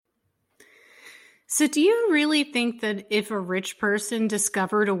So, do you really think that if a rich person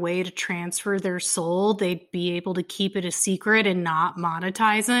discovered a way to transfer their soul, they'd be able to keep it a secret and not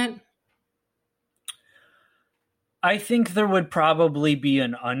monetize it? I think there would probably be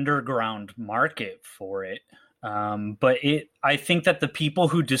an underground market for it. I think that the people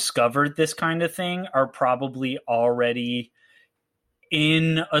who discovered this kind of thing are probably already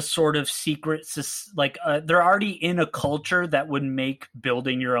in a sort of secret, they're already in a culture that would make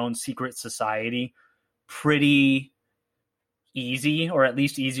building your own secret society pretty easy, or at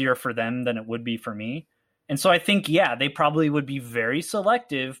least easier for them than it would be for me. And so I think, yeah, they probably would be very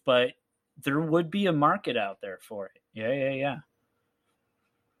selective, but there would be a market out there for it. Yeah.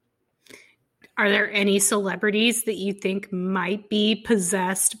 Are there any celebrities that you think might be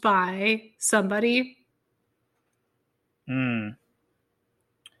possessed by somebody? Yeah,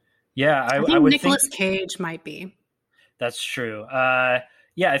 I I think would think Nicolas Cage might be. that's true.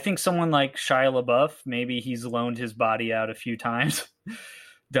 Yeah, I think someone like Shia LaBeouf, maybe he's loaned his body out a few times,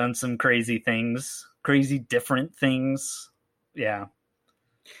 done some crazy things, crazy different things. Yeah.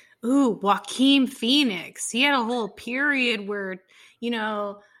 Ooh, Joaquin Phoenix. He had a whole period where,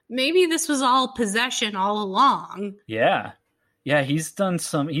 maybe this was all possession all along. Yeah. Yeah, he's gone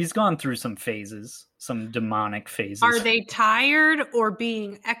through some phases, some demonic phases. Are they tired or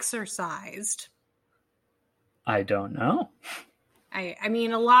being exercised? I don't know. I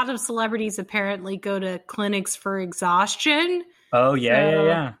mean, a lot of celebrities apparently go to clinics for exhaustion. Oh,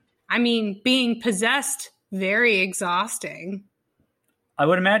 yeah. I mean, being possessed, very exhausting. I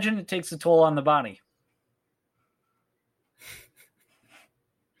would imagine it takes a toll on the body.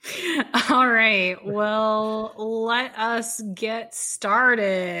 All right. Well, let us get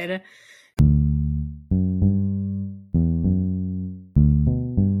started.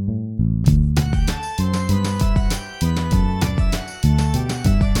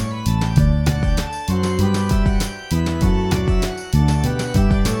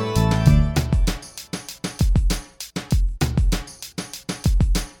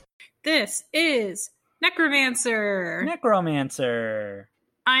 This is Necromancer.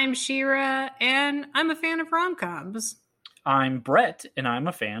 I'm Shira, and I'm a fan of rom-coms. I'm Brett, and I'm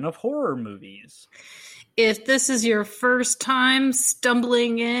a fan of horror movies. If this is your first time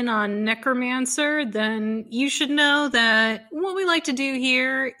stumbling in on Necromancer, then you should know that what we like to do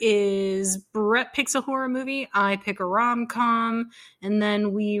here is Brett picks a horror movie, I pick a rom-com, and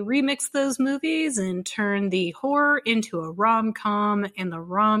then we remix those movies and turn the horror into a rom-com and the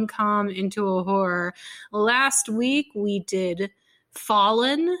rom-com into a horror. Last week we did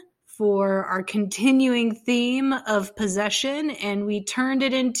Fallen for our continuing theme of possession, and we turned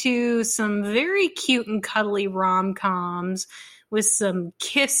it into some very cute and cuddly rom-coms with some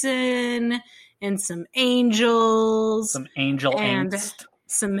kissing and some angels. Some angel and angst.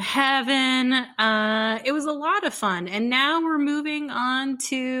 Some heaven. It was a lot of fun. And now we're moving on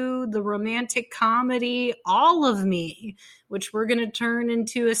to the romantic comedy All of Me, which we're going to turn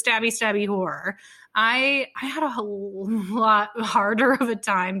into a stabby horror. I had a lot harder of a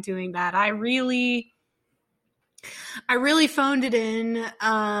time doing that. I really phoned it in.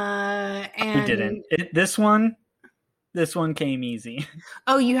 And you didn't. This one came easy.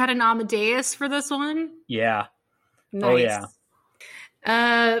 Oh, you had an Amadeus for this one? Yeah. Nice. Oh yeah.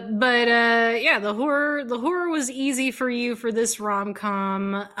 Yeah, the horror was easy for you for this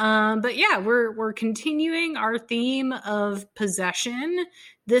rom-com. But yeah, we're continuing our theme of possession,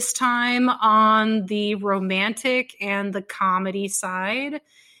 this time on the romantic and the comedy side.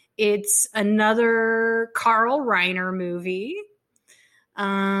 It's another Carl Reiner movie.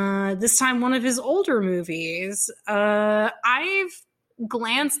 This time one of his older movies. I've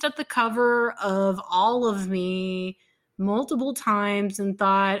glanced at the cover of All of Me multiple times and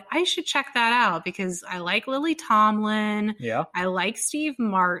thought I should check that out because I like Lily Tomlin. Yeah. I like Steve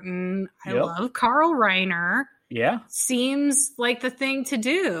Martin. I Yep. love Carl Reiner. Yeah. Seems like the thing to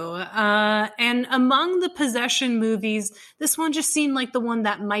do. And among the possession movies, this one just seemed like the one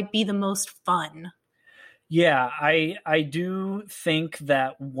that might be the most fun. Yeah, I do think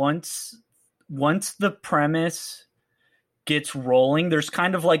that once the premise gets rolling, there's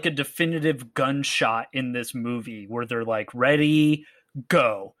kind of like a definitive gunshot in this movie where they're like, ready,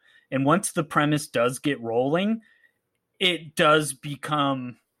 go. And once the premise does get rolling, it does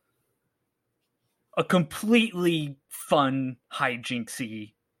become a completely fun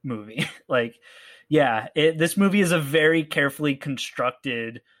hijinksy movie. Like, yeah, this movie is a very carefully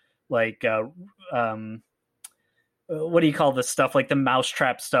constructed, like, what do you call this stuff? Like the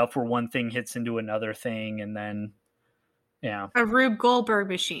mousetrap stuff where one thing hits into another thing and then Yeah. A Rube Goldberg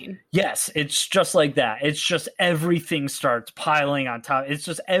machine. Yes, it's just like that. It's just everything starts piling on top. It's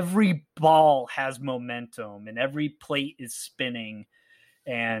just every ball has momentum and every plate is spinning,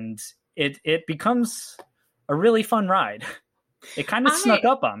 and it becomes a really fun ride. It kind of snuck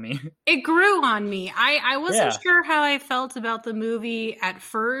up on me. It grew on me. I wasn't Yeah. sure how I felt about the movie at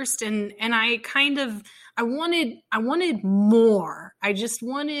first, and I kind of I wanted more. I just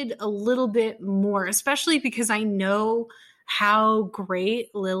wanted a little bit more, especially because I know how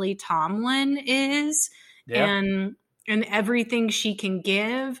great Lily Tomlin is Yeah. and everything she can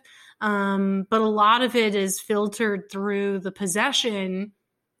give. But a lot of it is filtered through the possession.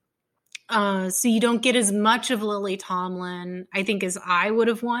 So you don't get as much of Lily Tomlin, I think, as I would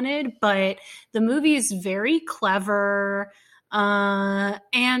have wanted. But the movie is very clever.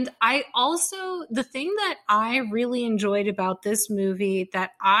 And I also, the thing that I really enjoyed about this movie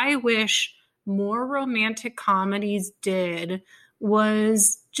that I wish more romantic comedies did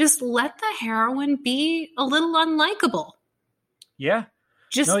was just let the heroine be a little unlikable. Yeah.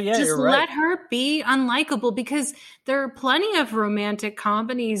 Just No, yeah, just you're let right. her be unlikable, because there are plenty of romantic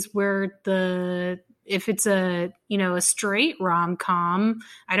comedies where if it's a a straight rom-com,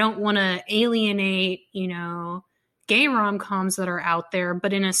 I don't want to alienate gay rom-coms that are out there,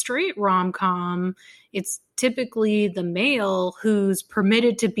 but in a straight rom-com, it's typically the male who's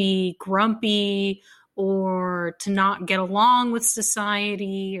permitted to be grumpy or to not get along with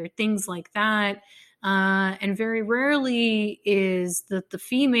society or things like that. And very rarely is the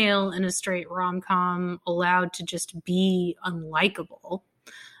female in a straight rom-com allowed to just be unlikable,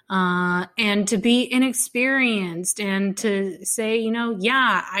 and to be inexperienced and to say,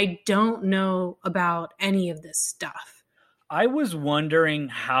 yeah, I don't know about any of this stuff. I was wondering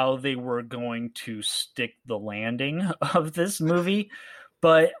how they were going to stick the landing of this movie,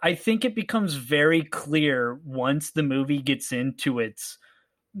 but I think it becomes very clear once the movie gets into its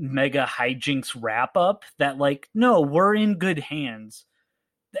mega hijinks wrap up that, like, no, we're in good hands.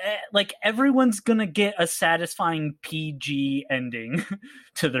 Like, everyone's gonna get a satisfying PG ending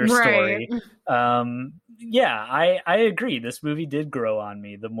to their Right. story. Yeah, I agree. This movie did grow on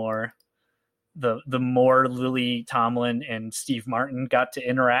me. The more Lily Tomlin and Steve Martin got to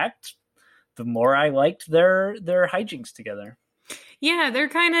interact, the more I liked their hijinks together. Yeah, they're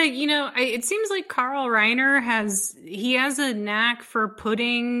kind of, it seems like Carl Reiner has a knack for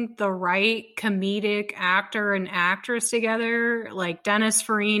putting the right comedic actor and actress together. Like Dennis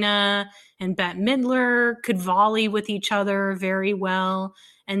Farina and Bette Midler could volley with each other very well.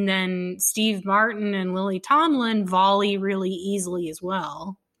 And then Steve Martin and Lily Tomlin volley really easily as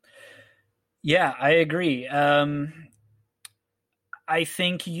well. Yeah, I agree. I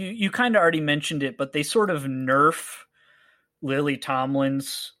think you kind of already mentioned it, but they sort of nerf Lily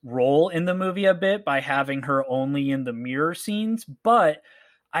Tomlin's role in the movie a bit by having her only in the mirror scenes. But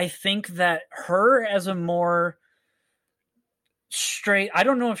I think that her as a more straight, I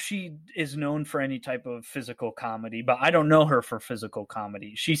don't know if she is known for any type of physical comedy, but I don't know her for physical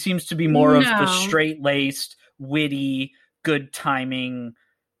comedy. She seems to be more of the straight-laced, witty, good timing.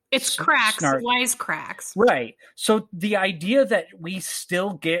 It's cracks, wise cracks. Right. So the idea that we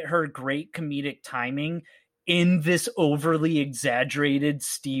still get her great comedic timing in this overly exaggerated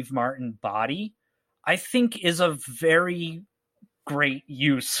Steve Martin body, I think is a very great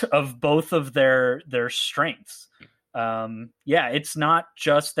use of both of their strengths. Yeah, it's not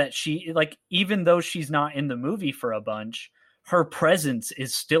just that she, like, even though she's not in the movie for a bunch, her presence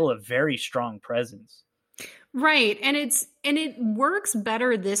is still a very strong presence. Right. And it works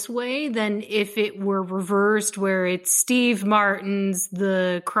better this way than if it were reversed, where it's Steve Martin's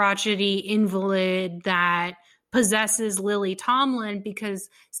the crotchety invalid that possesses Lily Tomlin, because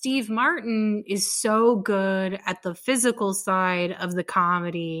Steve Martin is so good at the physical side of the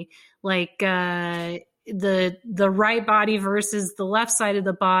comedy, like the right body versus the left side of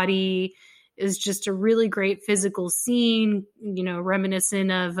the body is just a really great physical scene,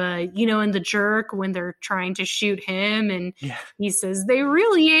 reminiscent of, in The Jerk when they're trying to shoot him and he says, they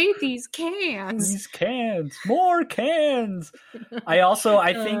really ate these cans. These cans, more cans.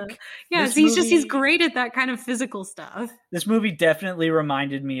 I think... he's great at that kind of physical stuff. This movie definitely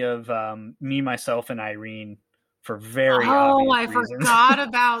reminded me of Me, Myself, and Irene for very obvious reasons. Forgot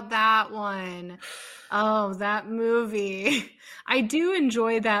about that one. Oh, that movie. I do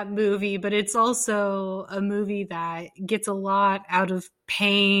enjoy that movie, but it's also a movie that gets a lot out of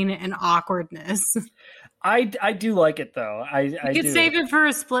pain and awkwardness. I do like it, though. I could save it for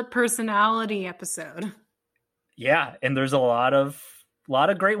a split personality episode. Yeah, and there's a lot of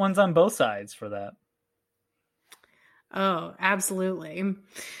great ones on both sides for that. Oh, absolutely.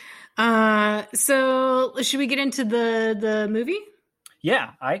 So should we get into the movie?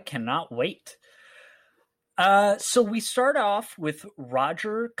 Yeah, I cannot wait. So we start off with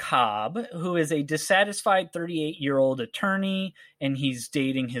Roger Cobb, who is a dissatisfied 38-year-old attorney, and he's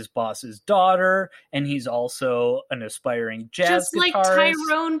dating his boss's daughter, and he's also an aspiring jazz Just like guitarist.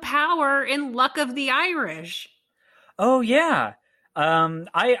 Tyrone Power in Luck of the Irish. Oh yeah.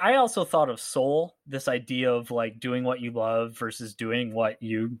 I also thought of Soul, this idea of like doing what you love versus doing what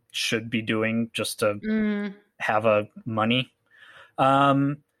you should be doing just to have a money.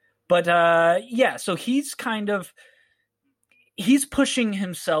 But yeah, so he's pushing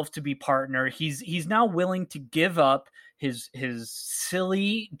himself to be partner. He's now willing to give up his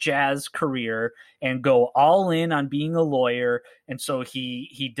silly jazz career and go all in on being a lawyer. And so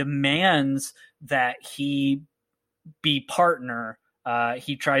he demands that he be partner.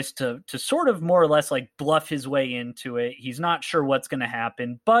 He tries to sort of more or less like bluff his way into it. He's not sure what's going to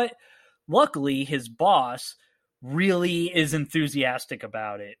happen, but luckily his boss really is enthusiastic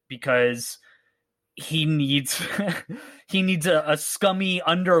about it because he needs a scummy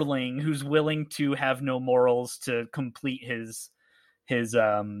underling who's willing to have no morals to complete his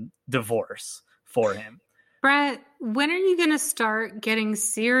divorce for him. Brett, when are you going to start getting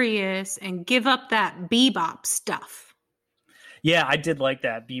serious and give up that bebop stuff? Yeah, I did like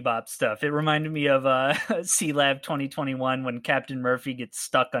that bebop stuff. It reminded me of C-Lab 2021 when Captain Murphy gets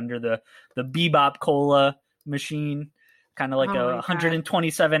stuck under the bebop cola machine, kind of like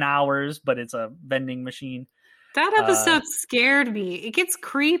 127 hours, but it's a vending machine. That episode scared me. It gets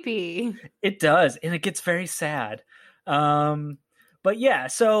creepy. It does, and it gets very sad. But yeah,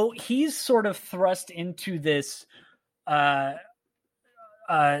 so he's sort of thrust into this like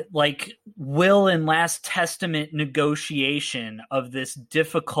will and last testament negotiation of this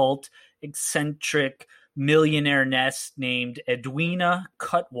difficult, eccentric millionaire nest named Edwina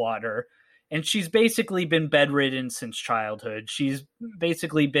Cutwater. And she's basically been bedridden since childhood. She's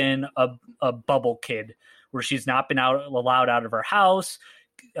basically been a bubble kid where she's not been allowed out of her house.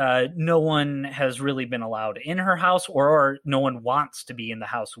 No one has really been allowed in her house, or no one wants to be in the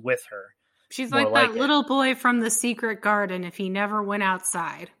house with her. She's like that little boy from The Secret Garden if he never went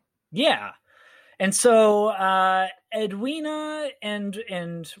outside. Yeah. And so Edwina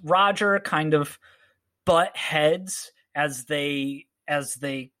and Roger kind of butt heads as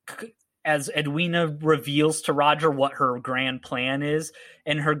Edwina reveals to Roger what her grand plan is.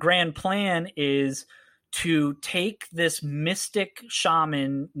 And her grand plan is to take this mystic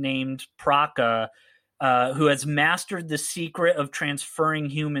shaman named Praka, who has mastered the secret of transferring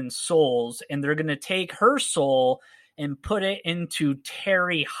human souls, and they're going to take her soul and put it into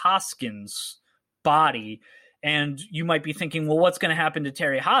Terry Hoskins' body. And you might be thinking, well, what's going to happen to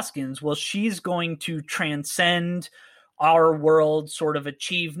Terry Hoskins? Well, she's going to transcend our world, sort of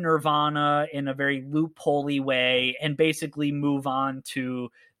achieve nirvana in a very loopholey way, and basically move on to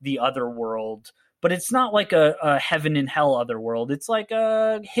the other world. But it's not like a heaven and hell other world. It's like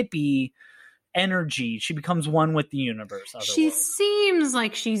a hippie energy. She becomes one with the universe. She seems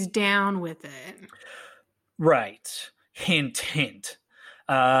like she's down with it. Right. Hint, hint.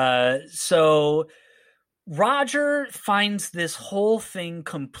 So Roger finds this whole thing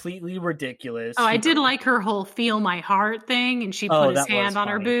completely ridiculous. Oh, I did like her whole feel my heart thing, and she put his hand on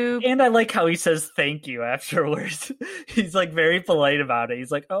her boob. And I like how he says thank you afterwards. He's like very polite about it.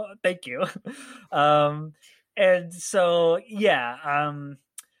 He's like, oh, thank you. And so, yeah,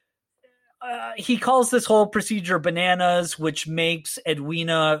 he calls this whole procedure bananas, which makes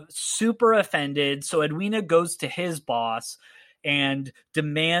Edwina super offended. So Edwina goes to his boss and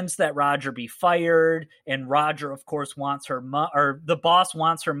demands that Roger be fired. And Roger, of course, wants her or the boss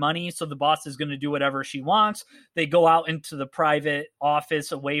wants her money. So the boss is going to do whatever she wants. They go out into the private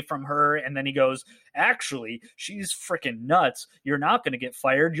office away from her. And then he goes, actually, she's freaking nuts. You're not going to get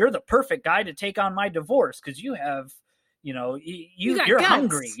fired. You're the perfect guy to take on my divorce because you have, you're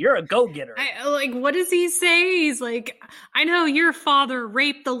hungry. You're a go-getter. Like, what does he say? He's like, I know your father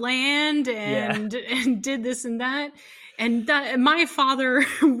raped the land and did this and that. And my father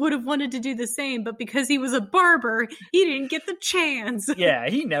would have wanted to do the same, but because he was a barber, he didn't get the chance. Yeah,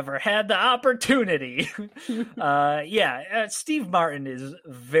 he never had the opportunity. Steve Martin is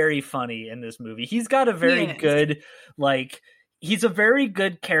very funny in this movie. He's got a very good, he's a very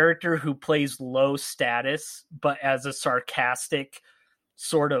good character who plays low status, but as a sarcastic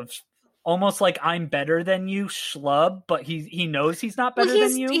sort of almost like I'm better than you, schlub, but he knows he's not better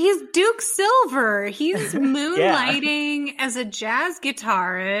than you. He's Duke Silver. He's Yeah. moonlighting as a jazz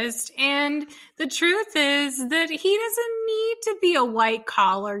guitarist, and the truth is that he doesn't need to be a white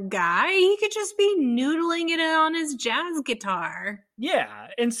collar guy. He could just be noodling it on his jazz guitar. Yeah,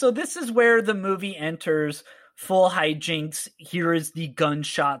 and so this is where the movie enters full hijinks. Here is the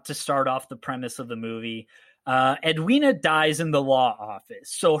gunshot to start off the premise of the movie. Edwina dies in the law office,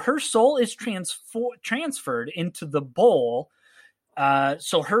 so her soul is transferred into the bowl. And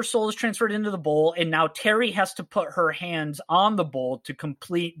now Terry has to put her hands on the bowl to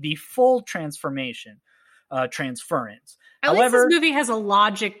complete the full transference. At least this movie has a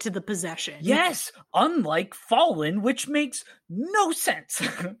logic to the possession. Yes, unlike Fallen, which makes no sense.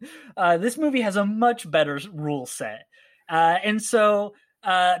 This movie has a much better rule set. And so,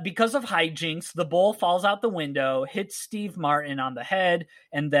 because of hijinks, the bowl falls out the window, hits Steve Martin on the head,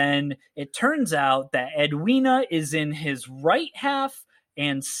 and then it turns out that Edwina is in his right half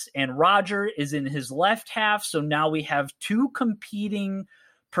and Roger is in his left half. So now we have two competing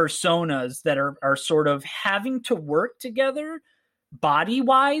personas that are sort of having to work together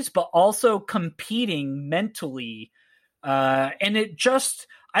body-wise, but also competing mentally. And it just,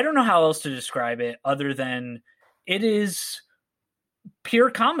 I don't know how else to describe it other than it is pure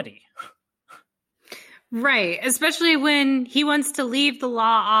comedy. Right. Especially when he wants to leave the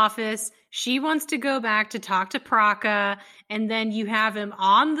law office. She wants to go back to talk to Praka. And then you have him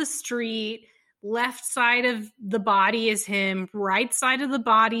on the street. Left side of the body is him. Right side of the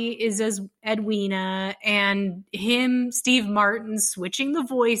body is as Edwina. And him, Steve Martin, switching the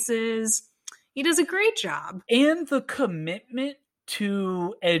voices. He does a great job. And the commitment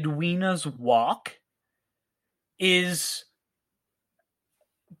to Edwina's walk is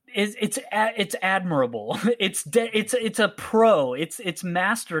it's admirable. It's a pro. It's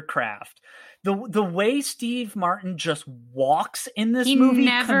mastercraft. The way Steve Martin just walks in this movie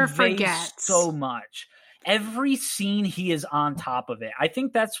never conveys forgets so much. Every scene he is on top of it. I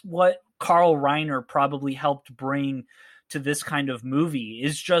think that's what Carl Reiner probably helped bring to this kind of movie,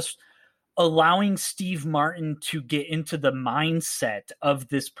 is just allowing Steve Martin to get into the mindset of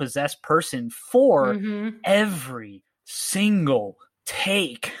this possessed person for every single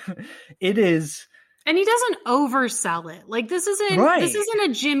take. It is, and he doesn't oversell it. Like this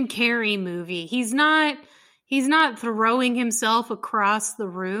isn't a Jim Carrey movie. He's not throwing himself across the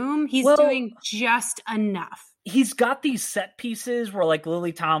room. He's doing just enough. He's got these set pieces where like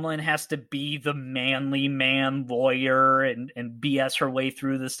Lily Tomlin has to be the manly man lawyer and BS her way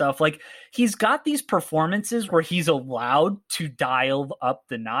through the stuff. Like he's got these performances where he's allowed to dial up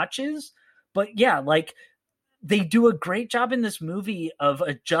the notches. But yeah, like they do a great job in this movie of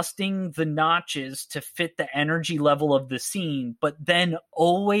adjusting the notches to fit the energy level of the scene, but then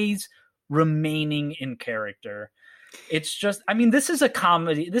always remaining in character. It's just, I mean, this is a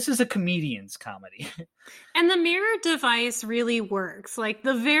comedy. This is a comedian's comedy. And the mirror device really works. Like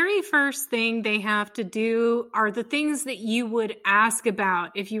the very first thing they have to do are the things that you would ask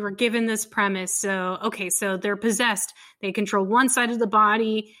about if you were given this premise. So, okay, so they're possessed. They control one side of the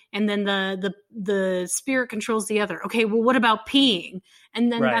body and then the spirit controls the other. Okay, well, what about peeing? And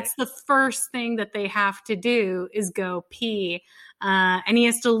then that's the first thing that they have to do is go pee. And he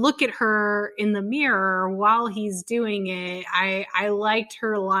has to look at her in the mirror while he's doing it. I liked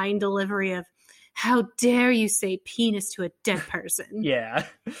her line delivery of, "How dare you say penis to a dead person?" Yeah.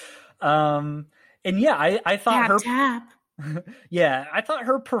 And yeah, I thought tap. Yeah, I thought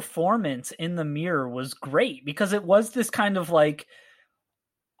her performance in the mirror was great because it was this kind of like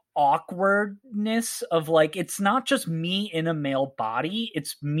awkwardness of like, it's not just me in a male body,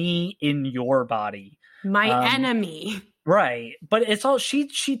 it's me in your body. My enemy. Right. But it's all, she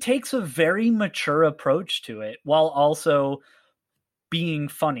takes a very mature approach to it while also being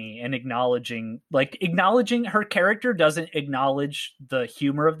funny and acknowledging her character doesn't acknowledge the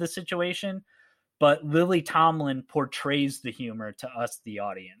humor of the situation, but Lily Tomlin portrays the humor to us, the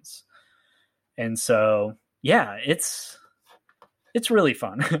audience. And so, yeah, it's really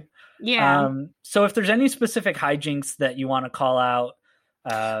fun. Yeah. So if there's any specific hijinks that you want to call out,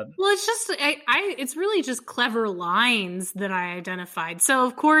 well, it's just it's really just clever lines that I identified. So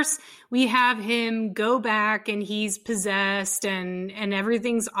of course we have him go back and he's possessed and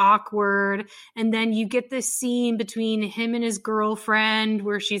everything's awkward, and then you get this scene between him and his girlfriend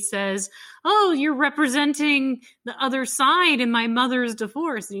where she says, "Oh, you're representing the other side in my mother's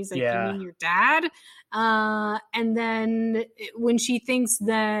divorce," and he's like, "You mean your dad?" And then when she thinks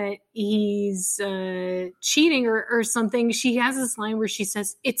that he's cheating or something, she has this line where she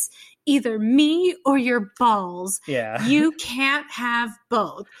says, it's either me or your balls. Yeah. You can't have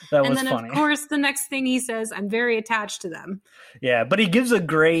both. That and was then, funny. of course, the next thing he says, I'm very attached to them. Yeah, but he gives a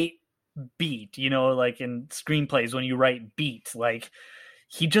great beat, like in screenplays when you write beat, like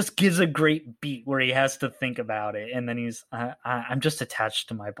he just gives a great beat where he has to think about it, and then he's I'm just attached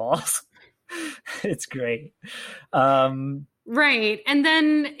to my balls. It's great. Right. And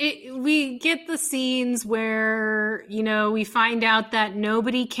then we get the scenes where, we find out that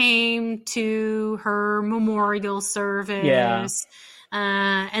nobody came to her memorial service. Yeah.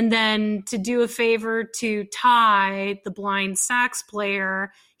 And then to do a favor to Ty, the blind sax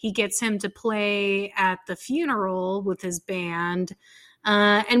player, he gets him to play at the funeral with his band.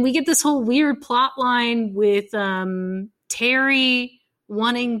 And we get this whole weird plot line with Terry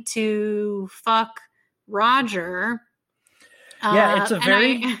wanting to fuck Roger. Yeah,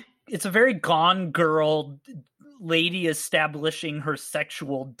 it's a very Gone Girl lady establishing her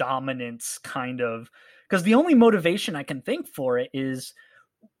sexual dominance kind of, because the only motivation I can think for it is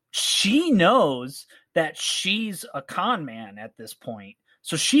she knows that she's a con man at this point.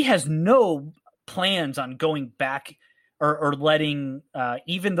 So she has no plans on going back or letting,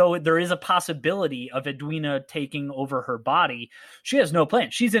 even though there is a possibility of Edwina taking over her body, she has no plan.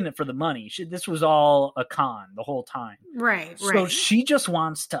 She's in it for the money. This was all a con the whole time. Right. So she just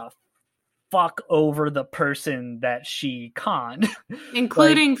wants to fuck over the person that she conned.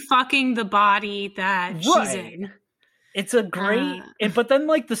 Including fucking the body that she's in. It's a great, but then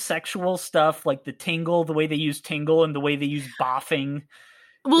like the sexual stuff, like the tingle, the way they use tingle and the way they use boffing.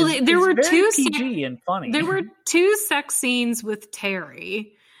 Well, there were two PG and funny. There were two sex scenes with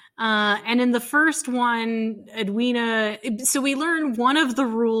Terry. And in the first one, Edwina, so we learn one of the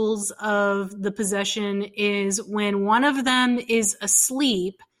rules of the possession is when one of them is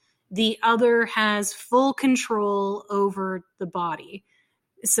asleep, the other has full control over the body.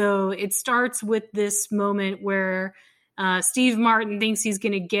 So it starts with this moment where Steve Martin thinks he's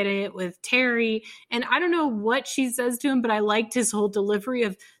going to get it with Terry. And I don't know what she says to him, but I liked his whole delivery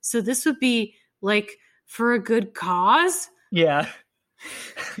of, so this would be like for a good cause. Yeah.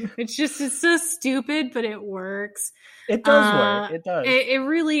 It's so stupid, but it works. It does work. It does. It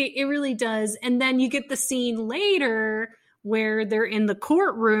really does. And then you get the scene later where they're in the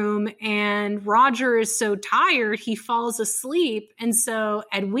courtroom and Roger is so tired, he falls asleep. And so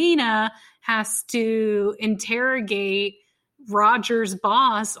Edwina has to interrogate Roger's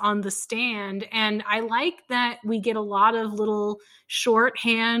boss on the stand. And I like that we get a lot of little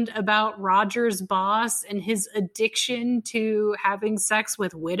shorthand about Roger's boss and his addiction to having sex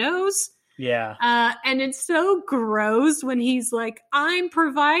with widows. Yeah. And it's so gross when he's like, I'm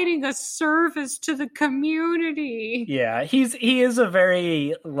providing a service to the community. Yeah, he is a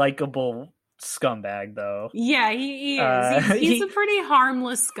very likable scumbag, though. Yeah, he is. He's a pretty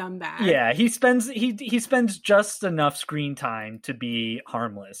harmless scumbag. Yeah, he spends just enough screen time to be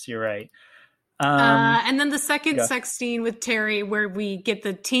harmless. You're right. And then the second sex scene with Terry, where we get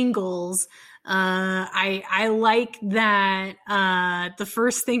the tingles. I like that. The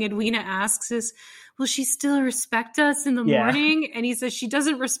first thing Edwina asks is, will she still respect us in the morning? And he says she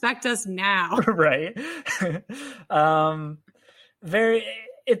doesn't respect us now. Right.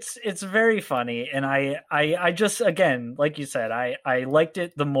 It's very funny, and I just, again, like you said, I liked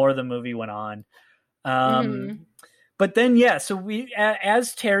it the more the movie went on. But then so we,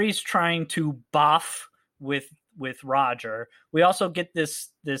 as Terry's trying to boff with Roger, we also get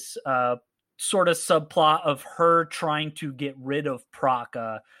this sort of subplot of her trying to get rid of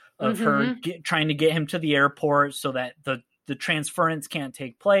Praka, of her trying to get him to the airport so that the transference can't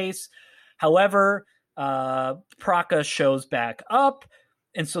take place. However, Praka shows back up.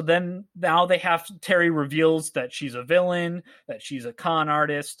 And so then now Terry reveals that she's a villain, that she's a con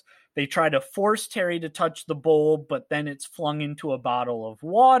artist. They try to force Terry to touch the bowl, but then it's flung into a bottle of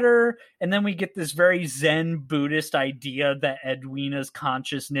water. And then we get this very Zen Buddhist idea that Edwina's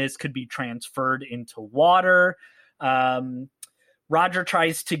consciousness could be transferred into water. Roger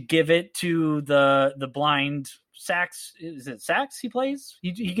tries to give it to the blind sax. Is it sax he plays?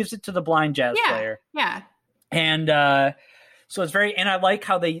 He gives it to the blind jazz player. Yeah. And so it's and I like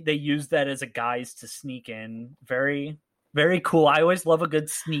how they use that as a guise to sneak in. Very, very cool. I always love a good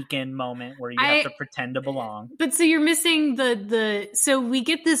sneak in moment where you have to pretend to belong. But so you're missing so we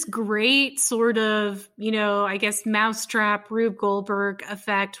get this great sort of, I guess, mousetrap Rube Goldberg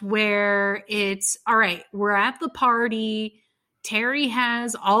effect where it's, all right, we're at the party. Terry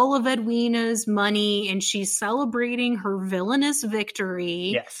has all of Edwina's money and she's celebrating her villainous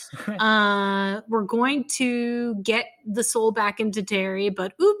victory. Yes. We're going to get the soul back into Terry,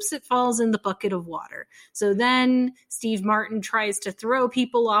 but oops, it falls in the bucket of water. So then Steve Martin tries to throw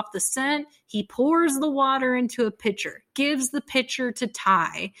people off the scent. He pours the water into a pitcher, gives the pitcher to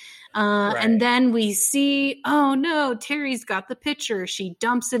Ty. Right. And then we see, oh no, Terry's got the pitcher. She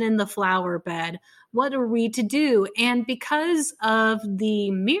dumps it in the flower bed. What are we to do? And because of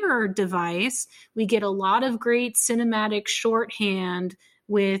the mirror device, we get a lot of great cinematic shorthand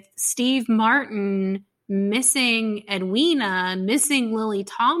with Steve Martin missing Edwina, missing Lily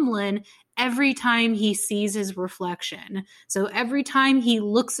Tomlin every time he sees his reflection. So every time he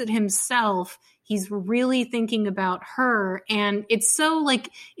looks at himself, he's really thinking about her. And it's so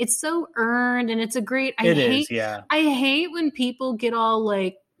earned, and it's a great, I hate when people get all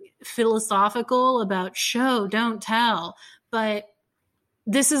like philosophical about show, don't tell. But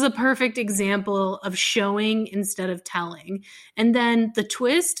this is a perfect example of showing instead of telling. And then the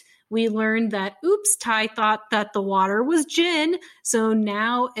twist, we learned that, oops, Ty thought that the water was gin. So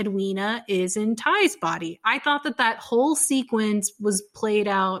now Edwina is in Ty's body. I thought that whole sequence was played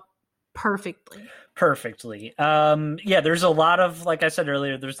out perfectly. There's a lot of, like I said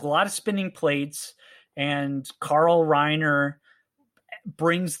earlier, there's a lot of spinning plates, and Carl Reiner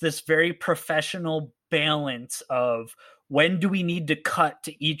brings this very professional balance of when do we need to cut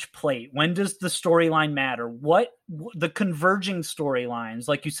to each plate? When does the storyline matter? What the converging storylines,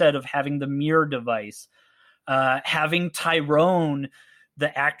 like you said, of having the mirror device, having Tyrone,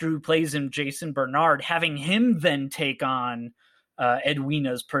 the actor who plays him, Jason Bernard, having him then take on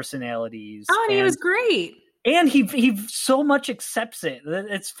Edwina's personalities. Oh, and he was great. And he so much accepts it.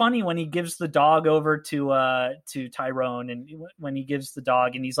 It's funny when he gives the dog over to Tyrone, and when he gives the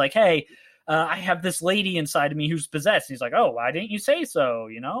dog, and he's like, "Hey, I have this lady inside of me who's possessed." And he's like, "Oh, why didn't you say so?"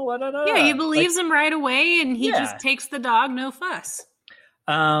 You know? Yeah, he believes him right away, and he just takes the dog, no fuss.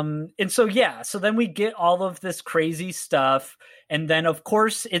 And so then we get all of this crazy stuff, and then of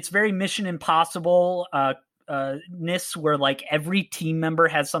course it's very Mission Impossible. Where like every team member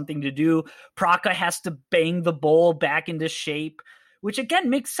has something to do. Praka has to bang the bowl back into shape, which again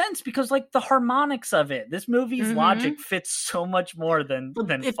makes sense because like the harmonics of it, this movie's logic fits so much more than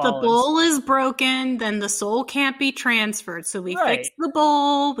if Fallen's. The bowl is broken, then the soul can't be transferred. So we fix the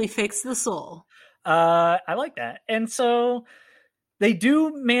bowl, we fix the soul. I like that. And so they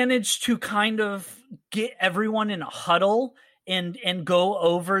do manage to kind of get everyone in a huddle and go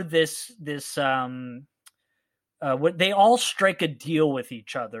over this they all strike a deal with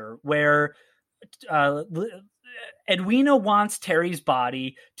each other where Edwina wants Terry's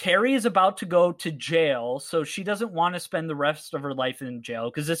body. Terry is about to go to jail, so she doesn't want to spend the rest of her life in jail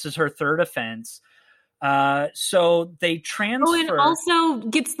because this is her third offense. So they transfer. Oh, and also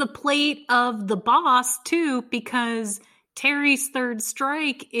gets the plate of the boss too, because Terry's third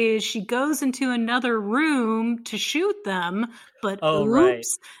strike is she goes into another room to shoot them, but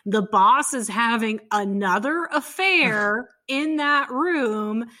the boss is having another affair in that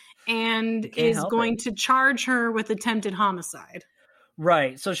room and is going to charge her with attempted homicide.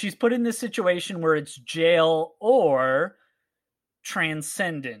 Right. So she's put in this situation where it's jail or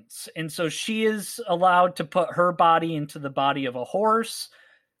transcendence. And so she is allowed to put her body into the body of a horse.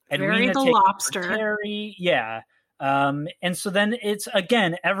 Edwina the lobster. Terry. Yeah. And so then it's,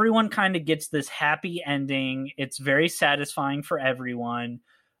 again, everyone kind of gets this happy ending. It's very satisfying for everyone.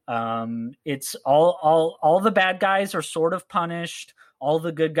 It's all the bad guys are sort of punished. All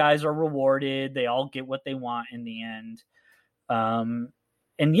the good guys are rewarded. They all get what they want in the end. And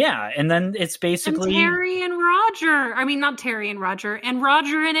then it's basically and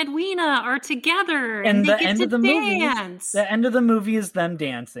Roger and Edwina are together, and the end of the dance. The end of the movie is them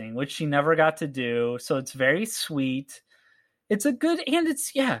dancing, which she never got to do. So it's very sweet. It's a good, and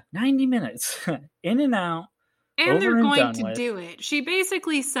it's 90 minutes in and out. And they're going to do it. She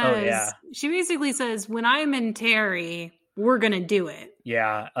basically says, when I'm in Terry, we're going to do it.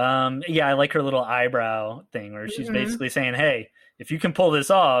 Yeah. I like her little eyebrow thing where she's basically saying, hey, if you can pull this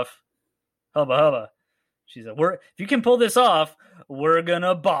off, hubba hubba. She said, if you can pull this off, we're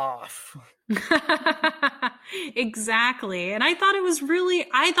gonna boff. Exactly. And I thought it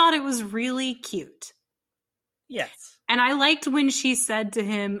was really cute. Yes. And I liked when she said to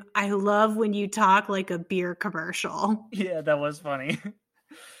him, I love when you talk like a beer commercial. Yeah, that was funny.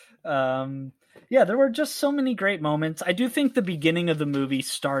 There were just so many great moments. I do think the beginning of the movie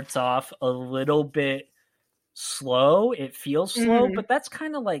starts off a little bit slow. It feels slow, but that's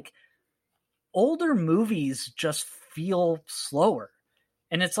kind of like older movies just feel slower.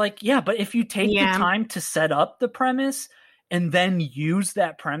 And it's like, but if you take the time to set up the premise and then use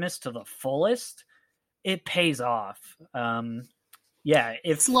that premise to the fullest, it pays off.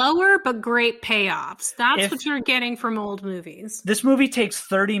 Slower but great payoffs. That's what you're getting from old movies. This movie takes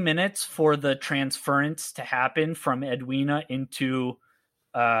 30 minutes for the transference to happen from Edwina into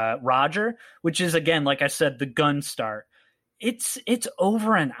Roger, which is, again, like I said, the gun start. It's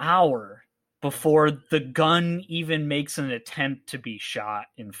over an hour before the gun even makes an attempt to be shot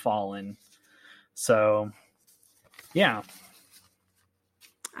in Fallen. So, yeah.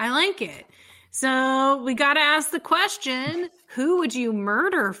 I like it. So we got to ask the question, who would you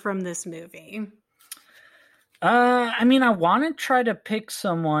murder from this movie? I mean, I want to try to pick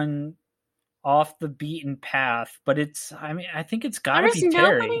someone off the beaten path, but I think it's got to be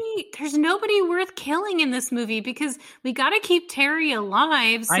Terry. There's nobody worth killing in this movie because we got to keep Terry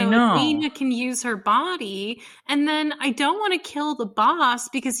alive so Edwina can use her body. And then I don't want to kill the boss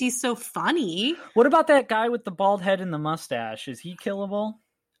because he's so funny. What about that guy with the bald head and the mustache? Is he killable?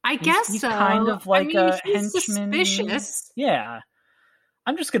 I guess he's so. Kind of like a henchman. Suspicious. Yeah.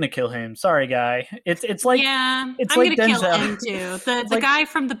 I'm just gonna kill him. Sorry, guy. It's like I'm like gonna Denzel. Kill him too. The guy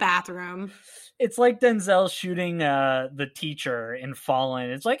from the bathroom. It's like Denzel shooting the teacher in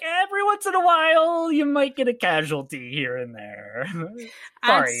Fallen. It's like every once in a while you might get a casualty here and there. Sorry,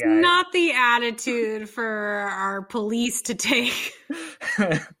 That's not the attitude for our police to take.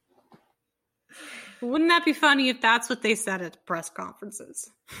 Wouldn't that be funny if that's what they said at press conferences?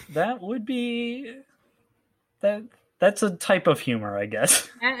 That would be that's a type of humor, I guess.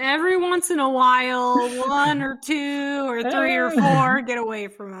 Every once in a while, 1 or 2 or 3 or 4 get away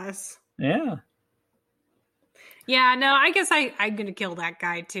from us. Yeah. Yeah, no, I guess I'm going to kill that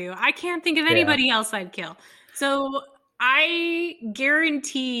guy too. I can't think of anybody else I'd kill. So I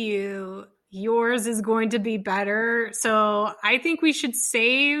guarantee you yours is going to be better. So I think we should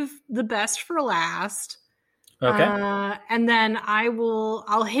save the best for last. Okay. And then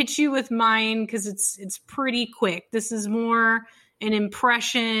I'll hit you with mine because it's pretty quick. This is more an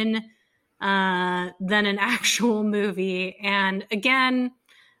impression than an actual movie. And again,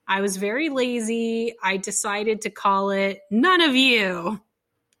 I was very lazy. I decided to call it None of You.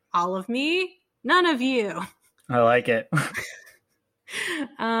 All of me, none of you. I like it.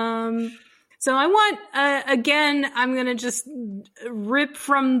 So I want, again, I'm going to just rip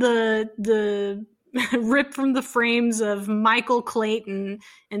from the rip from the frames of Michael Clayton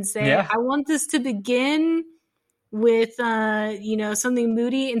and say, I want this to begin with, something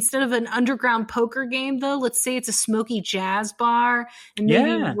moody. Instead of an underground poker game, though, let's say it's a smoky jazz bar and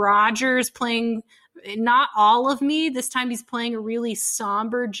maybe Roger's playing not All of Me. This time he's playing a really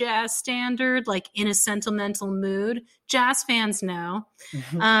somber jazz standard, like In a Sentimental Mood. Jazz fans know.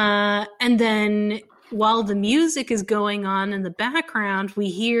 Mm-hmm. And then while the music is going on in the background, we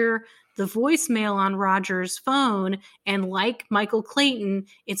hear the voicemail on Roger's phone. And like Michael Clayton,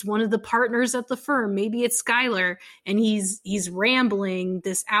 it's one of the partners at the firm. Maybe it's Skylar. And he's rambling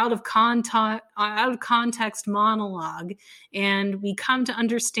this out of context monologue. And we come to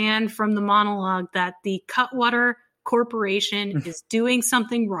understand from the monologue that the Cutwater Corporation is doing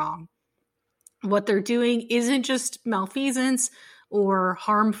something wrong. What they're doing isn't just malfeasance or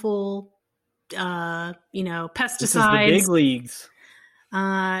harmful, pesticides. This is the big leagues.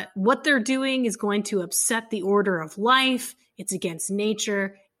 What they're doing is going to upset the order of life. It's against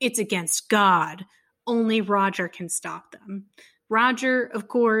nature. It's against God. Only Roger can stop them. Roger, of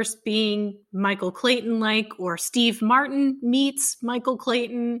course, being Michael Clayton-like, or Steve Martin meets Michael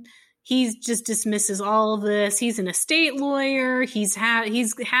Clayton. He just dismisses all of this. He's an estate lawyer. He's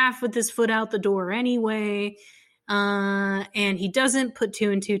half with his foot out the door anyway. And he doesn't put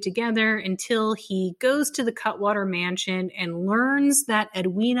 2 and 2 together until he goes to the Cutwater Mansion and learns that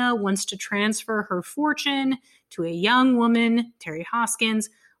Edwina wants to transfer her fortune to a young woman, Terry Hoskins.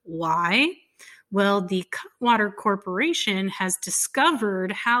 Why? Well, the Cutwater Corporation has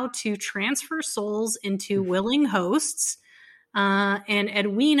discovered how to transfer souls into willing hosts, and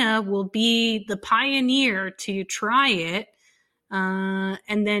Edwina will be the pioneer to try it.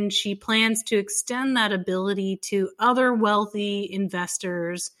 And then she plans to extend that ability to other wealthy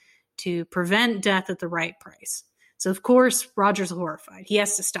investors to prevent death at the right price. So, of course, Roger's horrified. He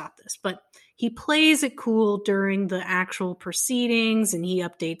has to stop this, but he plays it cool during the actual proceedings, and he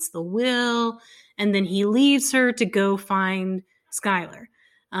updates the will, and then he leaves her to go find Skylar.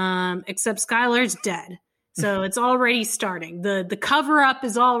 Except Skylar's dead. So it's already starting. The cover-up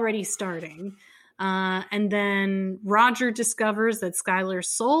is already starting. And then Roger discovers that Skylar's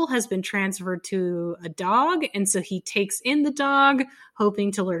soul has been transferred to a dog. And so he takes in the dog,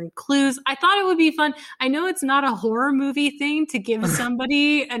 hoping to learn clues. I thought it would be fun. I know it's not a horror movie thing to give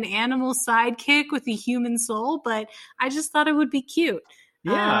somebody an animal sidekick with a human soul, but I just thought it would be cute.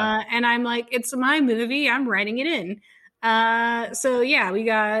 Yeah. And I'm like, it's my movie. I'm writing it in. So yeah, we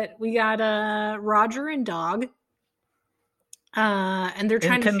got Roger and dog. And they're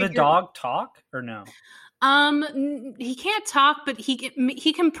trying to figure... Can the dog talk or no? He can't talk, but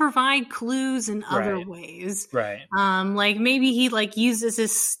he can provide clues in other ways. Right. Like maybe he like uses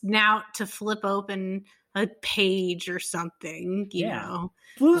his snout to flip open a page or something, you know.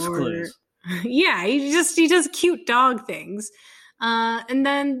 Blue's Clues. Yeah, he does cute dog things. And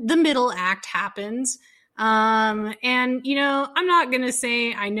then the middle act happens. And you know, I'm not going to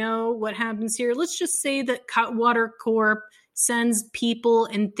say I know what happens here. Let's just say that Cutwater Corp sends people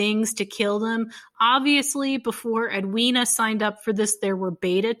and things to kill them. Obviously, before Edwina signed up for this, there were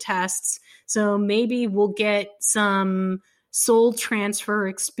beta tests. So maybe we'll get some soul transfer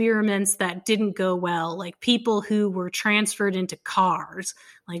experiments that didn't go well, like people who were transferred into cars.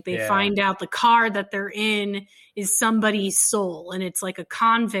 Like they find out the car that they're in is somebody's soul, and it's like a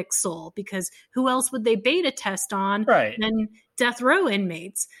convict soul, because who else would they beta test on than death row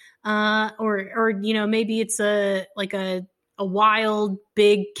inmates? Or you know, maybe it's a wild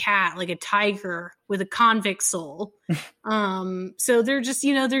big cat, like a tiger with a convict soul. So they're just,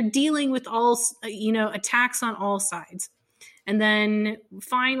 you know, they're dealing with all, you know, attacks on all sides. And then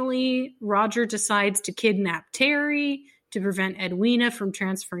finally, Roger decides to kidnap Terry to prevent Edwina from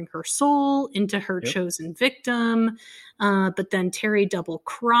transferring her soul into her chosen victim. But then Terry double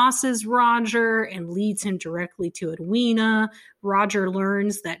crosses Roger and leads him directly to Edwina. Roger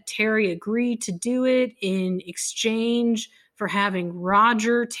learns that Terry agreed to do it in exchange for having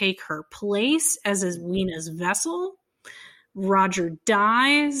Roger take her place as Edwina's vessel. Roger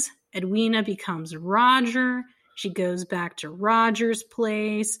dies. Edwina becomes Roger. She goes back to Roger's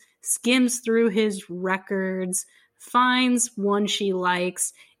place, skims through his records, finds one she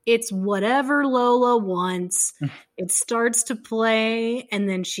likes. It's whatever Lola wants. It starts to play, and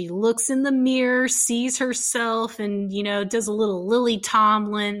then she looks in the mirror, sees herself, and, you know, does a little Lily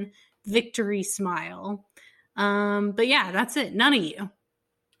Tomlin victory smile. But yeah, that's it. None of you.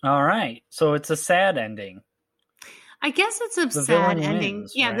 All right. So it's a sad ending. I guess it's a sad ending.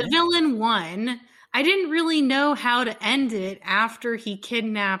 Wins, yeah, the villain won. I didn't really know how to end it after he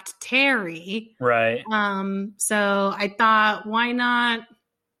kidnapped Terry. Right. So I thought, why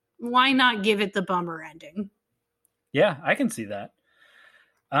not give it the bummer ending? Yeah, I can see that.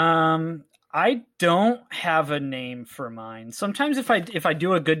 I don't have a name for mine. Sometimes if I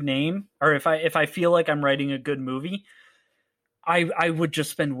do a good name, or if I feel like I'm writing a good movie, I would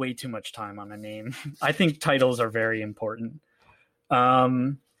just spend way too much time on a name. I think titles are very important.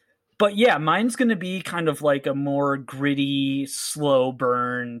 But yeah, mine's going to be kind of like a more gritty, slow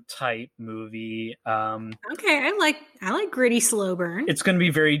burn type movie. Okay, I like gritty, slow burn. It's going to be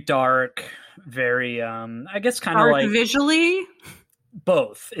very dark, very I guess kind of like visually.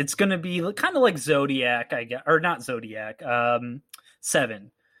 Both. It's going to be kind of like Zodiac, I guess, or not Zodiac.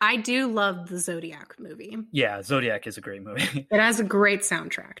 Seven. I do love the Zodiac movie. Yeah, Zodiac is a great movie. It has a great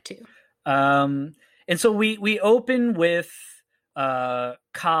soundtrack too. And so we open with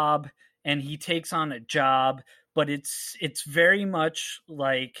Cobb, and he takes on a job, but it's very much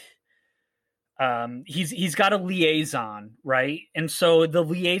like he's got a liaison, right? And so the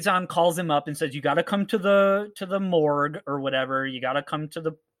liaison calls him up and says, you got to come to the morgue or whatever. You got to come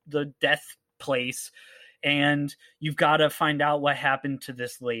to the death place, and you've got to find out what happened to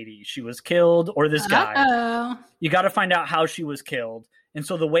this lady. She was killed, or this guy. You got to find out how she was killed. And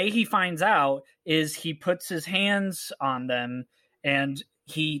so the way he finds out is he puts his hands on them, and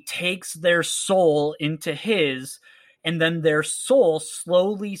he takes their soul into his, and then their soul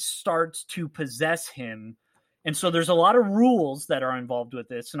slowly starts to possess him. And so there's a lot of rules that are involved with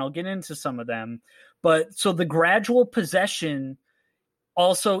this, and I'll get into some of them. But so the gradual possession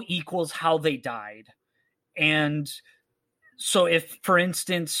also equals how they died. And so if, for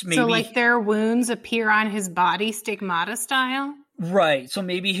instance, maybe... So like their wounds appear on his body, Stigmata style? Right. So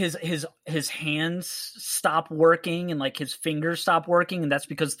maybe his hands stop working, and like his fingers stop working, and that's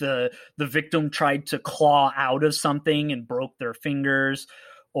because the victim tried to claw out of something and broke their fingers.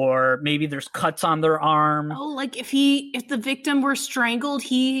 Or maybe there's cuts on their arm. Oh, like if the victim were strangled,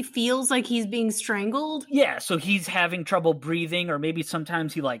 he feels like he's being strangled? Yeah, so he's having trouble breathing, or maybe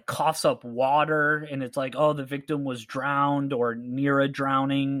sometimes he like coughs up water and it's like, oh, the victim was drowned or near a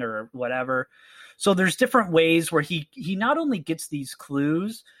drowning or whatever. So there's different ways where he not only gets these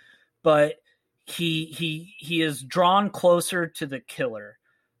clues, but he is drawn closer to the killer,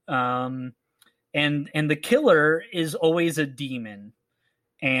 and the killer is always a demon,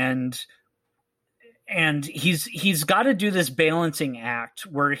 and he's got to do this balancing act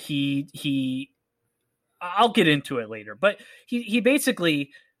where he I'll get into it later, but he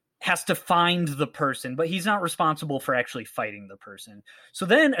basically has to find the person, but he's not responsible for actually fighting the person. So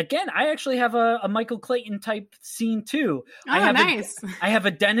then again, I actually have a Michael Clayton type scene too. Oh, nice. I have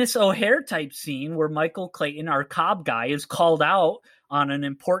a Dennis O'Hare type scene where Michael Clayton, our Cobb guy, is called out on an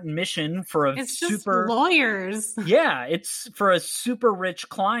important mission for it's just lawyers. Yeah, it's for a super rich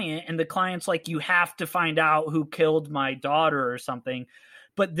client, and the client's like, you have to find out who killed my daughter or something.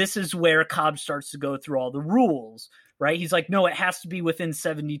 But this is where Cobb starts to go through all the rules, right? He's like, no, it has to be within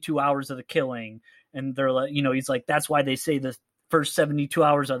 72 hours of the killing. And they're like, he's like, that's why they say the first 72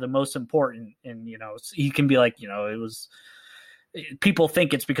 hours are the most important. And, he can be like, people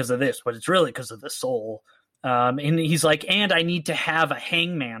think it's because of this, but it's really because of the soul. And he's like, and I need to have a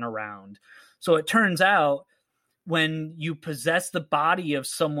hangman around. So it turns out when you possess the body of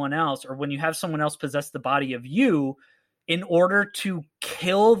someone else, or when you have someone else possess the body of you, in order to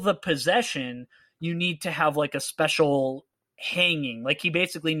kill the possession, you need to have like a special hanging. Like he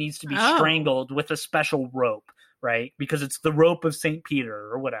basically needs to be strangled with a special rope, right? Because it's the rope of St. Peter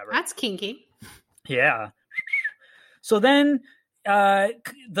or whatever. That's kinky. Yeah. So then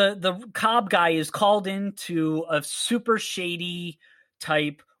the Cobb guy is called into a super shady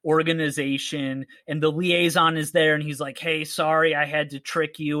type organization, and the liaison is there, and he's like, hey, sorry, I had to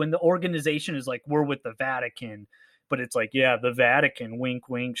trick you. And the organization is like, we're with the Vatican. But it's like, yeah, the Vatican, wink,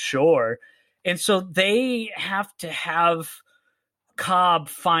 wink, sure. And so they have to have Cobb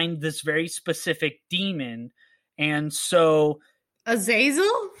find this very specific demon. And so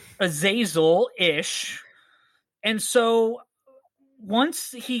Azazel-ish. And so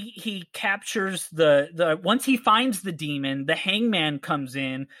once he captures once he finds the demon, the hangman comes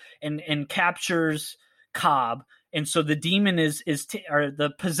in and captures Cobb. And so the demon or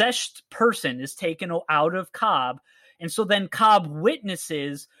the possessed person is taken out of Cobb. And so then Cobb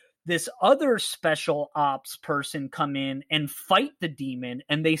witnesses this other special ops person come in and fight the demon,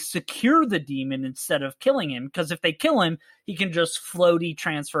 and they secure the demon instead of killing him. Because if they kill him, he can just floaty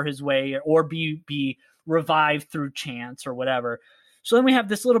transfer his way or be revived through chance or whatever. So then we have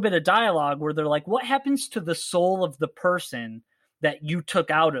this little bit of dialogue where they're like, what happens to the soul of the person that you took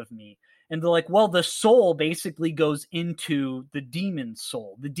out of me? And they're like, well, the soul basically goes into the demon's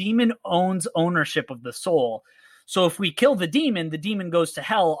soul. The demon owns ownership of the soul. So if we kill the demon goes to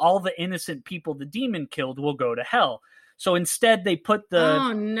hell. All the innocent people the demon killed will go to hell. So instead they put the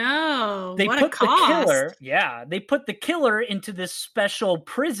killer, they put the killer into this special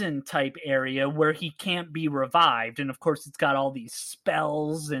prison type area where he can't be revived. And of course it's got all these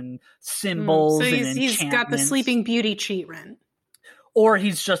spells and symbols and enchantments. He's got the Sleeping Beauty treatment. Or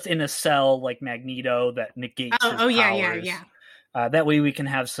he's just in a cell like Magneto that negates his powers. Yeah. That way we can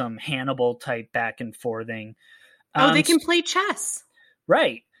have some Hannibal type back and forthing. They can play chess.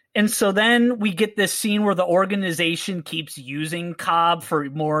 Right. And so then we get this scene where the organization keeps using Cobb for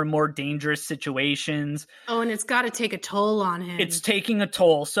more and more dangerous situations. Oh, and it's got to take a toll on him. It's taking a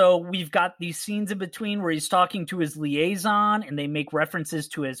toll. So we've got these scenes in between where he's talking to his liaison and they make references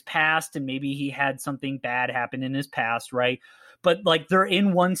to his past, and maybe he had something bad happen in his past, right? But like they're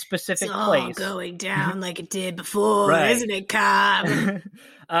in one specific place. It's all going down like it did before, right. Isn't it, Cobb?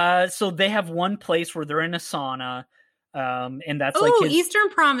 So they have one place where they're in a sauna. And that's Eastern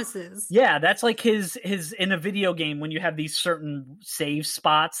Promises. Yeah, that's like his in a video game when you have these certain save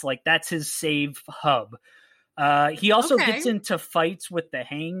spots, like that's his save hub. He also gets into fights with the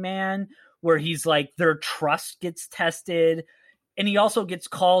hangman where he's like their trust gets tested. And he also gets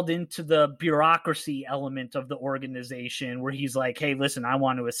called into the bureaucracy element of the organization where he's like, hey, listen, I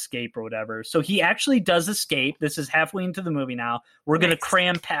want to escape or whatever. So he actually does escape. This is halfway into the movie now. We're going to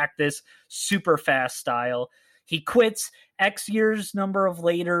cram pack this super fast style. He quits X years number of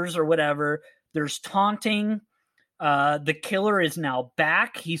laters or whatever. There's taunting. The killer is now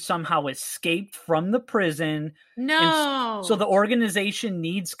back. He somehow escaped from the prison. No. So the organization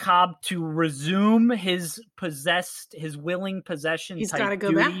needs Cobb to resume his willing possession type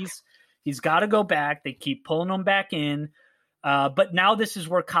duties. He's got to go back. They keep pulling him back in. But now this is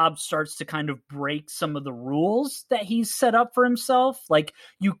where Cobb starts to kind of break some of the rules that he's set up for himself. Like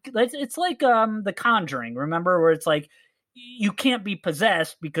it's like The Conjuring, remember, where it's like you can't be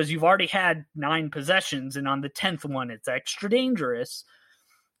possessed because you've already had 9 possessions, and on the 10th one it's extra dangerous.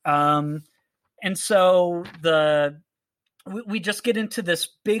 And so the we just get into this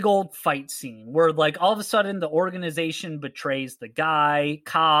big old fight scene where like all of a sudden the organization betrays the guy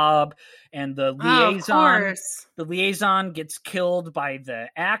Cobb, and the liaison gets killed by the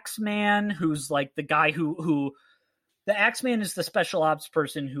Axeman, who's like the guy who the Axeman is the special ops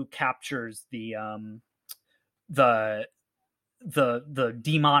person who captures the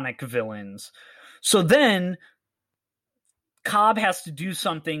demonic villains. So then Cobb has to do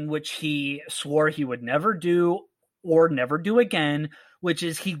something which he swore he would never do or never do again, which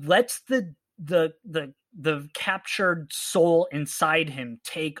is he lets the captured soul inside him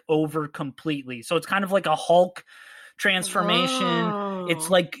take over completely. So it's kind of like a Hulk transformation. Whoa. It's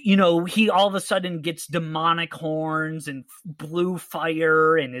like, he all of a sudden gets demonic horns and blue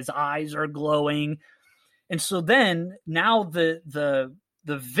fire and his eyes are glowing. And so then now the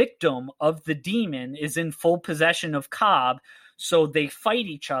victim of the demon is in full possession of Cobb. So they fight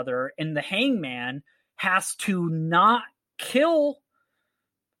each other, and the Hangman has to not kill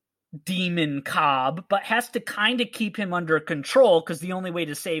Demon Cobb, but has to kind of keep him under control, because the only way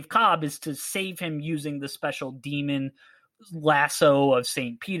to save Cobb is to save him using the special demon lasso of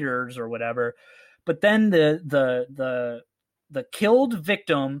St. Peter's or whatever. But then the killed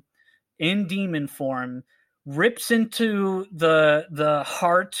victim in demon form rips into the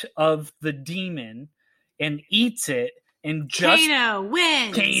heart of the demon and eats it. And just Kano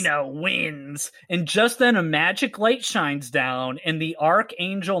wins. And just then a magic light shines down and the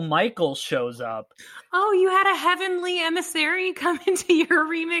Archangel Michael shows up. Oh, you had a heavenly emissary come into your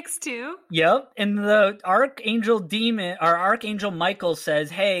remix too? Yep. And the Archangel Michael says,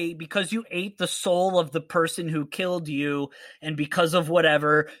 hey, because you ate the soul of the person who killed you, and because of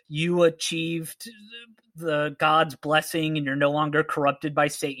whatever, you achieved the God's blessing and you're no longer corrupted by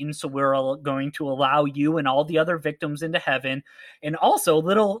Satan, so we're going to allow you and all the other victims into heaven. And also,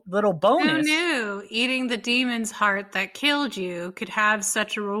 little bonus, who knew eating the demon's heart that killed you could have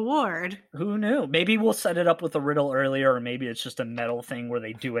such a reward? Who knew? Maybe we'll set it up with a riddle earlier, or maybe it's just a metal thing where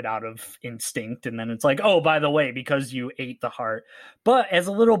they do it out of instinct, and then it's like, oh, by the way, because you ate the heart. But as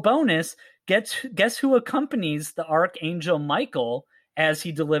a little bonus, guess who accompanies the Archangel Michael as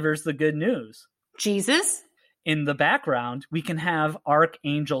he delivers the good news? Jesus? In the background, we can have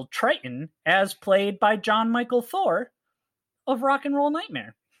Archangel Triton, as played by John Michael Thor of Rock and Roll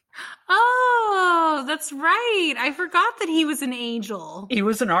Nightmare. Oh, that's right. I forgot that he was an angel. He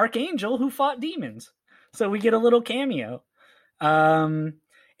was an archangel who fought demons. So we get a little cameo. And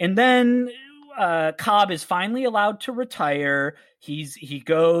then Cobb is finally allowed to retire. He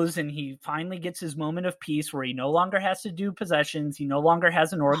goes and he finally gets his moment of peace where he no longer has to do possessions. He no longer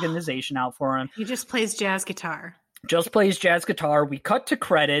has an organization out for him. He just plays jazz guitar. We cut to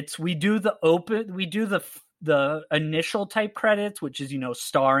credits. We do the initial type credits, which is,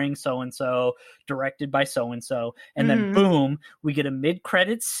 starring so-and-so, directed by so-and-so. And then boom, we get a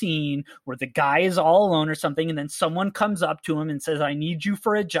mid-credits scene where the guy is all alone or something. And then someone comes up to him and says, I need you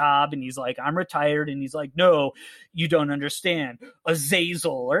for a job. And he's like, I'm retired. And he's like, no, you don't understand.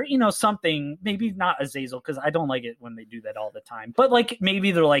 Azazel, or, something, maybe not Azazel, because I don't like it when they do that all the time. But like,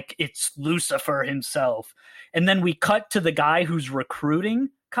 maybe they're like, it's Lucifer himself. And then we cut to the guy who's recruiting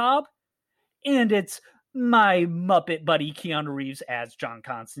Cobb. And it's my Muppet buddy Keanu Reeves as John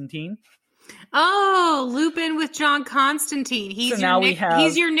Constantine. Oh, loop in with John Constantine. He's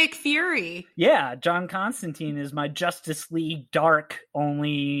your Nick Fury. Yeah, John Constantine is my Justice League Dark,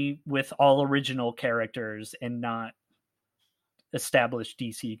 only with all original characters and not established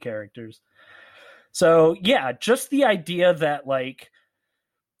DC characters. So yeah, just the idea that like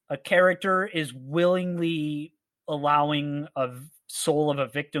a character is willingly allowing a soul of a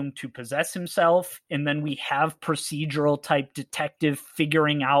victim to possess himself, and then we have procedural type detective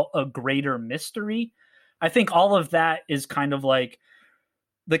figuring out a greater mystery. I think all of that is kind of like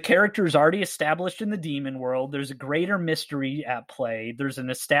the character is already established in the demon world. There's a greater mystery at play. There's an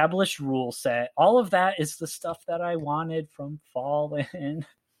established rule set. All of that is the stuff that I wanted from Fallen.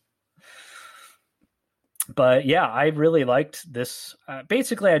 But yeah, I really liked this.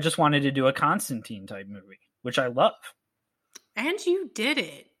 Basically, I just wanted to do a Constantine type movie, which I love. And you did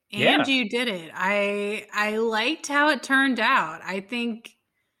it. You did it. I liked how it turned out. I think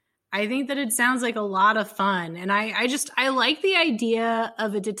that it sounds like a lot of fun. And I like the idea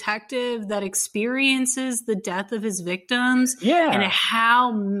of a detective that experiences the death of his victims. Yeah. And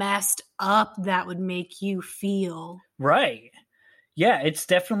how messed up that would make you feel. Right. Yeah, it's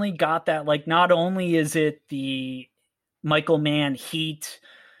definitely got that. Like, not only is it the Michael Mann Heat,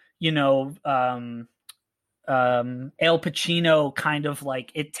 Al Pacino kind of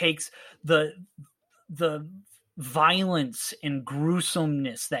like, it takes the violence and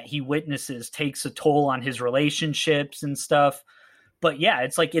gruesomeness that he witnesses takes a toll on his relationships and stuff. But yeah,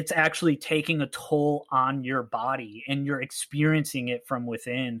 it's like it's actually taking a toll on your body and you're experiencing it from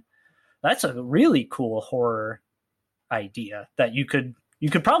within. That's a really cool horror idea that you could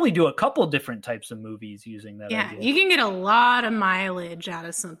probably do a couple different types of movies using that idea. You can get a lot of mileage out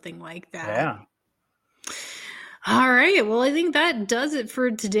of something like that. Yeah. All right. Well, I think that does it for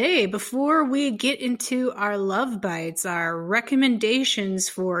today. Before we get into our love bites, our recommendations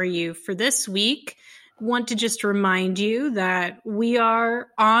for you for this week, I want to just remind you that we are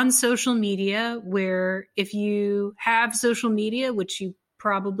on social media, where if you have social media, which you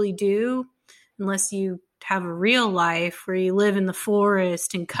probably do, unless you have a real life where you live in the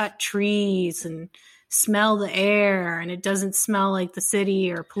forest and cut trees and smell the air and it doesn't smell like the city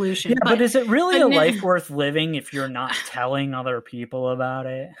or pollution. Yeah, but is it really a life worth living if you're not telling other people about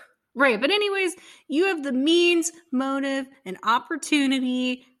it? Right. But anyways, you have the means, motive, and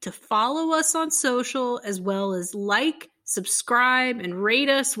opportunity to follow us on social, as well as like, subscribe, and rate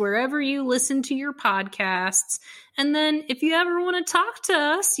us wherever you listen to your podcasts. And then if you ever want to talk to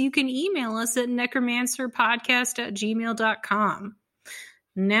us, you can email us at necromancerpodcast@gmail.com.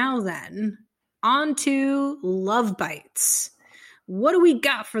 Now then, on to Love Bites. What do we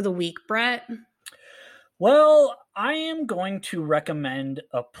got for the week, Brett? Well, I am going to recommend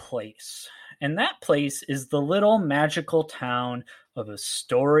a place. And that place is the little magical town of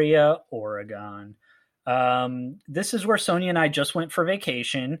Astoria, Oregon. This is where Sonia and I just went for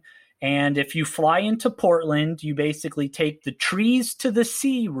vacation. And if you fly into Portland, you basically take the trees to the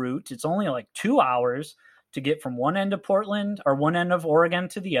sea route. It's only like 2 hours to get from one end of Portland or one end of Oregon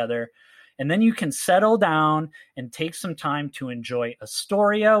to the other. And then you can settle down and take some time to enjoy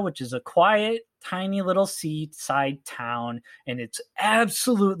Astoria, which is a quiet, tiny little seaside town. And it's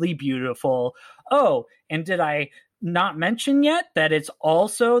absolutely beautiful. Oh, and did I not mention yet that it's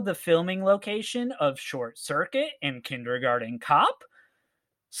also the filming location of Short Circuit and Kindergarten Cop?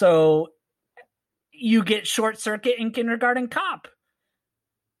 So you get Short Circuit and Kindergarten Cop.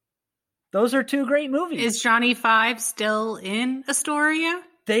 Those are two great movies. Is Johnny Five still in Astoria?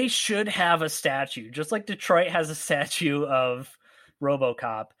 They should have a statue, just like Detroit has a statue of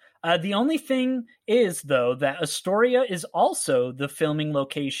RoboCop. The only thing is, though, that Astoria is also the filming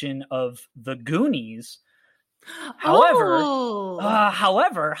location of The Goonies. However,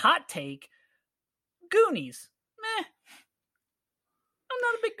 hot take, Goonies, meh. I'm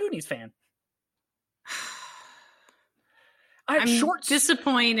not a big Goonies fan. I'm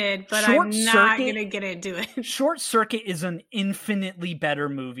disappointed, but I'm not going to get into it. Short Circuit is an infinitely better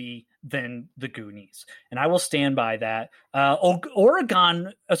movie than The Goonies, and I will stand by that.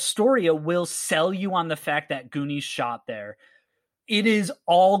 Oregon, Astoria will sell you on the fact that Goonies shot there. It is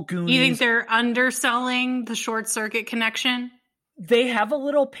all Goonies. You think they're underselling the Short Circuit connection? They have a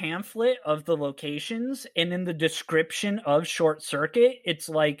little pamphlet of the locations, and in the description of Short Circuit, it's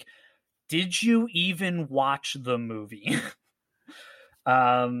like, did you even watch the movie?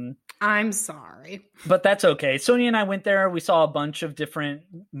 I'm sorry, but that's okay. Sonia and I went there. We saw a bunch of different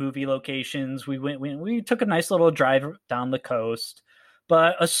movie locations. We took a nice little drive down the coast.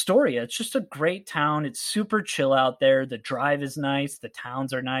 But Astoria, it's just a great town. It's super chill out there. The drive is nice. The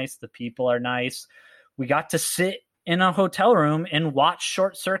towns are nice. The people are nice. We got to sit in a hotel room and watch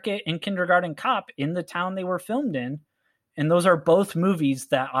Short Circuit and Kindergarten Cop in the town they were filmed in. And those are both movies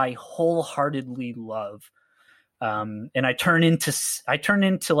that I wholeheartedly love. And I turn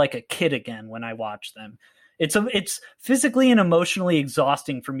into like a kid again when I watch them. It's physically and emotionally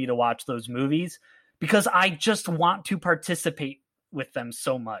exhausting for me to watch those movies because I just want to participate with them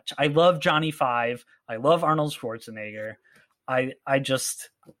so much. I love Johnny Five. I love Arnold Schwarzenegger. I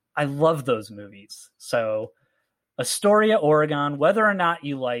love those movies. So Astoria, Oregon, whether or not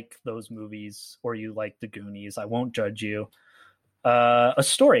you like those movies or you like The Goonies, I won't judge you.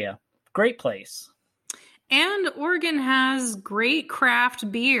 Astoria, great place. And Oregon has great craft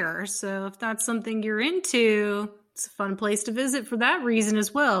beer. So if that's something you're into, it's a fun place to visit for that reason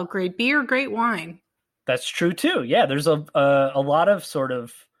as well. Great beer, great wine. That's true too. Yeah, there's a lot of sort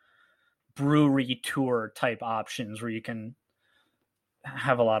of brewery tour type options where you can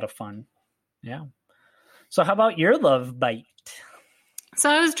have a lot of fun. Yeah. So how about your love bite? So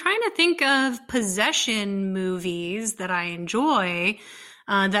I was trying to think of possession movies that I enjoy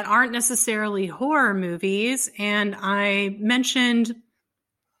that aren't necessarily horror movies. And I mentioned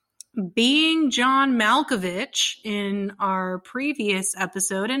Being John Malkovich in our previous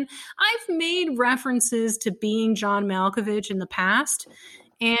episode. And I've made references to Being John Malkovich in the past.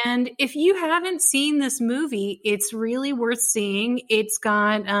 And if you haven't seen this movie, it's really worth seeing. It's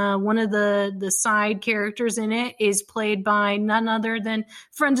got one of the side characters in it is played by none other than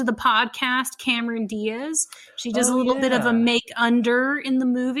friend of the podcast, Cameron Diaz. She does a little bit of a make under in the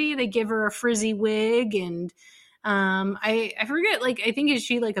movie. They give her a frizzy wig, and I forget, like, I think is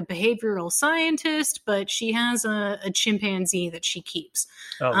she like a behavioral scientist, but she has a chimpanzee that she keeps.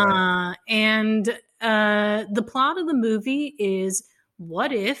 And the plot of the movie is,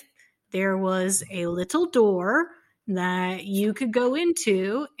 what if there was a little door that you could go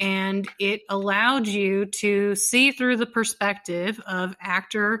into and it allowed you to see through the perspective of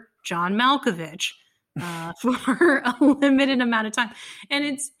actor John Malkovich for a limited amount of time? And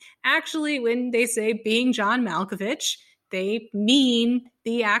it's actually, when they say being John Malkovich, they mean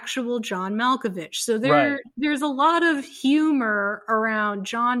the actual John Malkovich. So there's a lot of humor around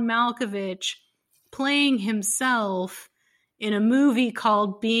John Malkovich playing himself in a movie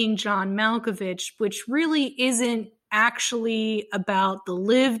called Being John Malkovich, which really isn't actually about the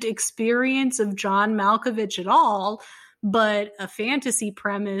lived experience of John Malkovich at all, but a fantasy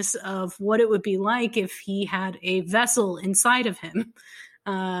premise of what it would be like if he had a vessel inside of him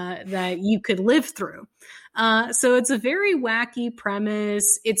that you could live through. So it's a very wacky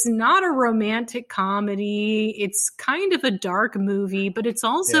premise. It's not a romantic comedy. It's kind of a dark movie, but it's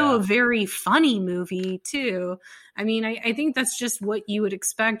also a very funny movie too. I mean, I think that's just what you would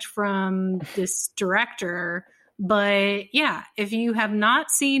expect from this director. But yeah, if you have not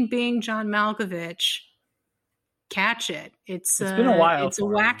seen Being John Malkovich, catch it. It's been a while. It's a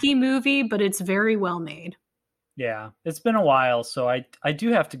wacky movie, but it's very well made. Yeah, it's been a while, so I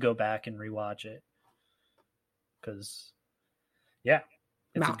do have to go back and rewatch it. Because, yeah.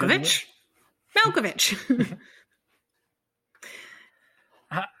 Malkovich?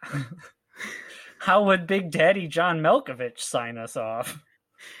 How would Big Daddy John Malkovich sign us off?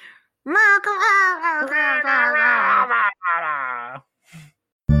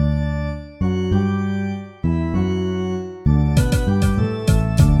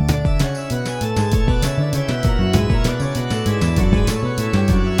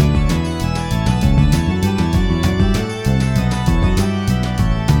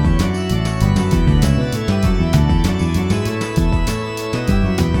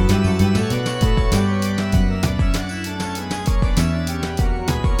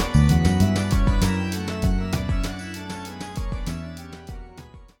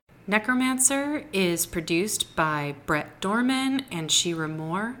 Necromancer is produced by Brett Dorman and Shira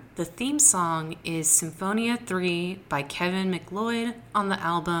Moore. The theme song is Symphonia 3 by Kevin MacLeod on the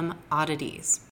album Oddities.